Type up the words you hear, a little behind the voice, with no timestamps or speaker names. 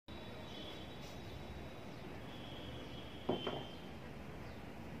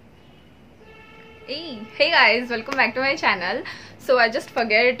Hey guys, welcome back to my channel. So I just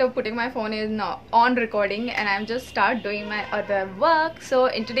forget putting my phone in on recording and I'm just start doing my other work. So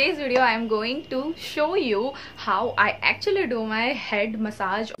in today's video I'm going to show you how I actually do my head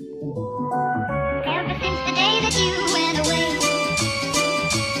massage. Ever since the day that you went away,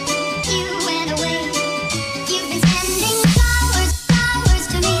 you've been sending flowers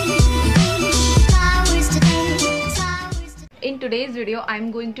to me, flowers today, flowers today. In today's video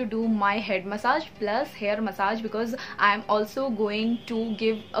I'm going to do my head massage plus hair massage because I'm also going to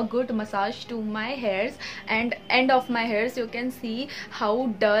give a good massage to my hairs and end of my hairs. You can see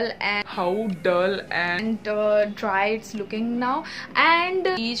how dull and dry it's looking now, and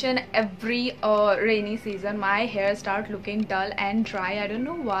each and every rainy season my hair start looking dull and dry. I don't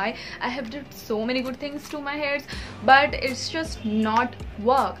know why. I have did so many good things to my hairs but it's just not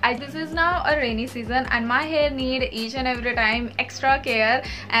work. This is now a rainy season and my hair need each and every time extra care,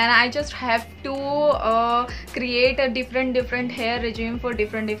 and I just have to create a different hair regime for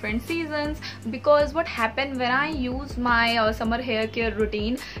different seasons. Because what happened when I use my summer hair care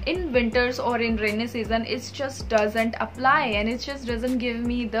routine in winters or in rainy season, it just doesn't apply and it just doesn't give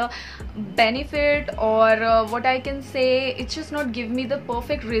me the benefit, or what I can say, it just not give me the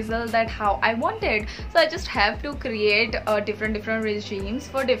perfect result that how I wanted. So I just have to create different regimes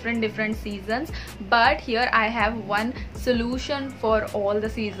for different seasons. But here I have one solution for all the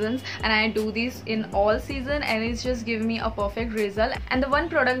seasons and I do this in all season and it's just give me a perfect result. And the one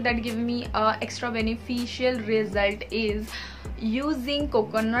product that give me a extra beneficial result is using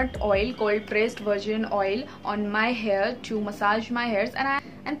coconut oil, cold pressed virgin oil on my hair to massage my hairs.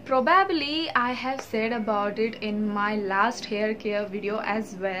 And probably I have said about it in my last hair care video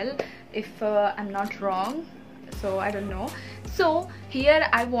as well, if I'm not wrong, so I don't know. So here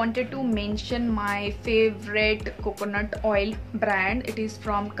I wanted to mention my favorite coconut oil brand. It is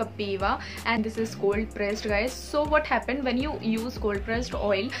from Capiva and this is cold pressed, guys. So what happened when you use cold pressed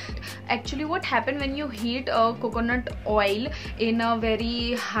oil, actually what happened when you heat coconut oil in a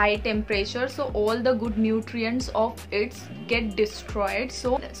very high temperature, so all the good nutrients of it get destroyed.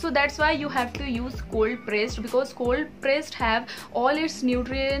 So that's why you have to use cold pressed, because cold pressed have all its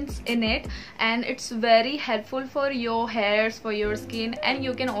nutrients in it and it's very helpful for your hairs, for your skin, and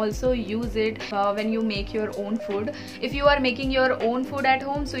you can also use it when you make your own food. If you are making your own food at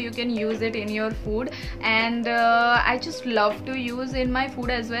home, so you can use it in your food. And I just love to use in my food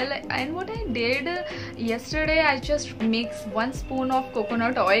as well. And what I did yesterday, I just mixed 1 spoon of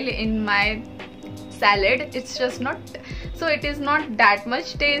coconut oil in my salad. It's just not, so it is not that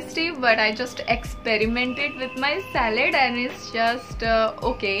much tasty, but I just experimented with my salad and it's just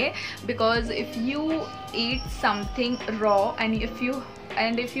okay. Because if you eat something raw and if you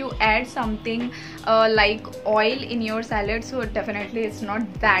add something like oil in your salad, so definitely it's not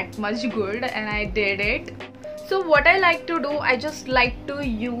that much good, and I did it. So what I like to do, I just like to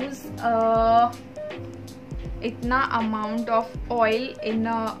use itna amount of oil in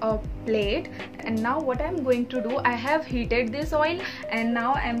a plate. And now what I'm going to do, I have heated this oil and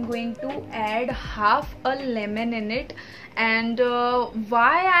now I'm going to add half a lemon in it. And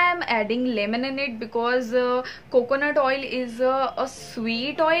why I am adding lemon in it, because coconut oil is a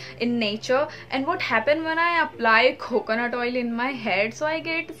sweet oil in nature, and what happened when I apply coconut oil in my head, so I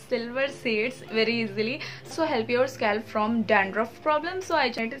get silver seeds very easily, so help your scalp from dandruff problems. So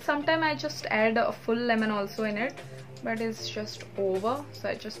sometimes I just add a full lemon also in it, but it's just over, so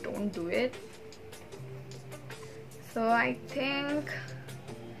I just don't do it. So I think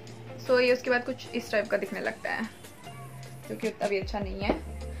so ये उसके बाद कुछ इस type का दिखने लगता है, क्योंकि उतना भी अच्छा नहीं है.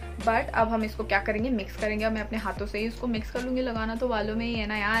 बट अब हम इसको क्या करेंगे, मिक्स करेंगे. मैं अपने हाथों से ही इसको मिक्स कर लूँगी, लगाना तो बालों में ही है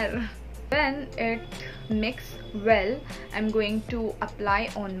ना यार. When it mix well, I'm going to apply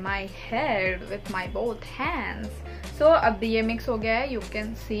on my hair with my both hands. So अब ये mix हो गया है, you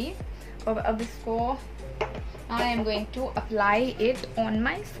can see. अब इसको I am going to apply it on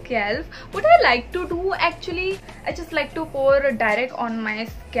my scalp. What I like to do, actually, I just like to pour direct on my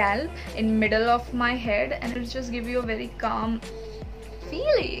scalp in middle of my head, and it'll just give you a very calm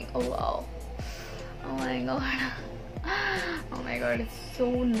feeling. Oh wow, oh my god, oh my god, it's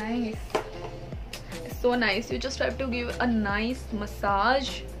so nice. It's so nice. You just have to give a nice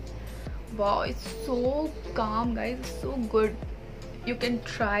massage. Wow, it's so calm, guys. It's so good. You can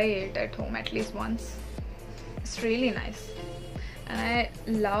try it at home at least once. It's really nice and I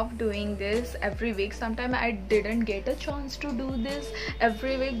love doing this every week. Sometimes I didn't get a chance to do this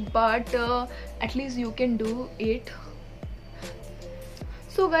every week, but at least you can do it.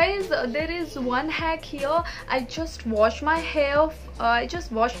 So guys, there is one hack here. I just wash my hair I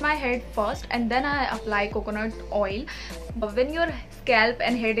just wash my head first and then I apply coconut oil. When your scalp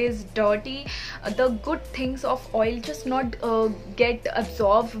and head is dirty, the good things of oil just not get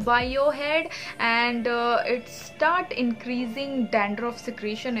absorbed by your head, and it start increasing dandruff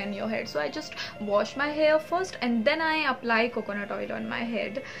secretion in your head. So I just wash my hair first and then I apply coconut oil on my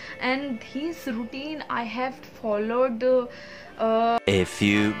head. And this routine I have followed a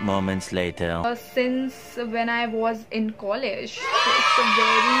few moments later. Since when I was in college. So it's a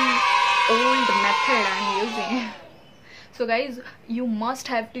very old method I'm using. So guys, you must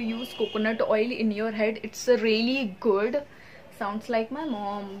have to use coconut oil in your head. It's really good. Sounds like my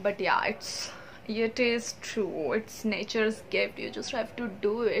mom, but yeah, it is true. It's nature's gift. You just have to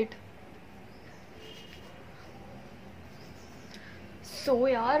do it. So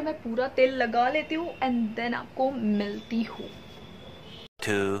यार मैं पूरा तेल लगा लेती हूँ and then आपको मिलती हूँ.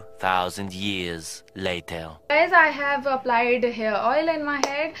 2000 years later. Guys, I have applied hair oil in my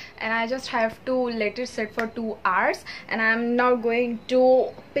head and I just have to let it sit for 2 hours, and I'm now going to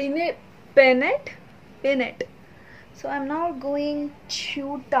pin it. So I'm now going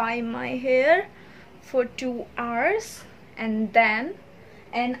to tie my hair for 2 hours, and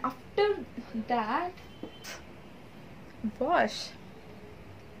after that wash.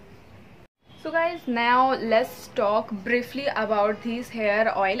 So guys, now let's talk briefly about this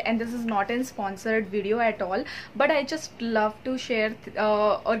hair oil, and this is not a sponsored video at all, but I just love to share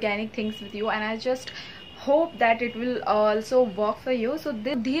organic things with you, and I just hope that it will also work for you. So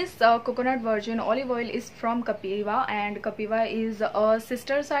this coconut virgin olive oil is from Kapiva, and Kapiva is a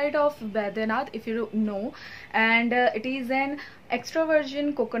sister side of Baidyanath, if you know, and it is an extra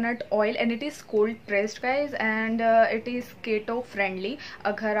virgin coconut oil and it is cold pressed guys, and it is keto friendly.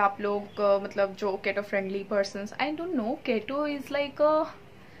 अगर आप लोग मतलब जो keto friendly persons, I don't know, keto is like a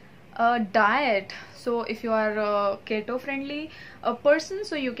diet, so if you are a keto friendly person,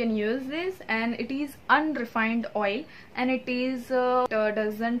 so you can use this, and it is unrefined oil, and it is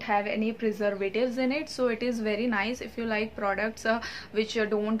doesn't have any preservatives in it, so it is very nice if you like products which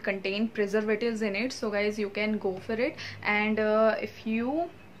don't contain preservatives in it. So guys, you can go for it, and if you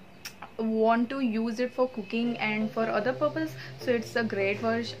want to use it for cooking and for other purpose, so it's a great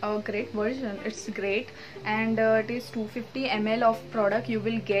version. It's great, and it is 250 ml of product you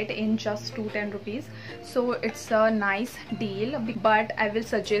will get in just 210 rupees, so it's a nice deal. But I will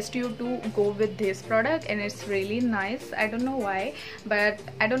suggest you to go with this product, and it's really nice. I don't know why,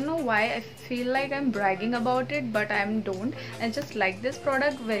 I feel like I'm bragging about it, but I don't. I just like this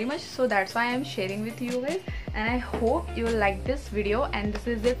product very much, so that's why I'm sharing with you guys, and I hope you like this video. And this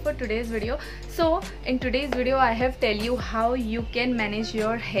is it for today's video. So in today's video I have tell you how you can manage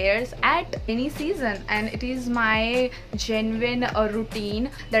your hairs at any season, and it is my genuine routine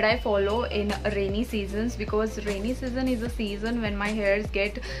that I follow in rainy seasons, because rainy season is a season when my hairs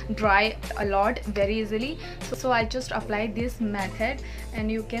get dry a lot very easily. So I just apply this method,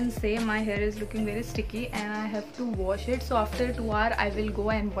 and you can say my hair is looking very sticky and I have to wash it. So after 2 hours I will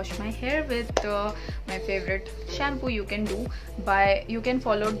go and wash my hair with my favorite shampoo. You can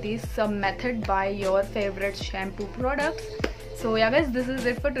follow this method by your favorite shampoo products. So yeah guys, this is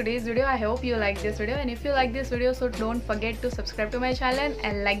it for today's video. I hope you like this video, and if you like this video, so don't forget to subscribe to my channel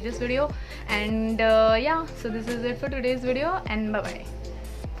and like this video. And yeah, so this is it for today's video, and bye bye.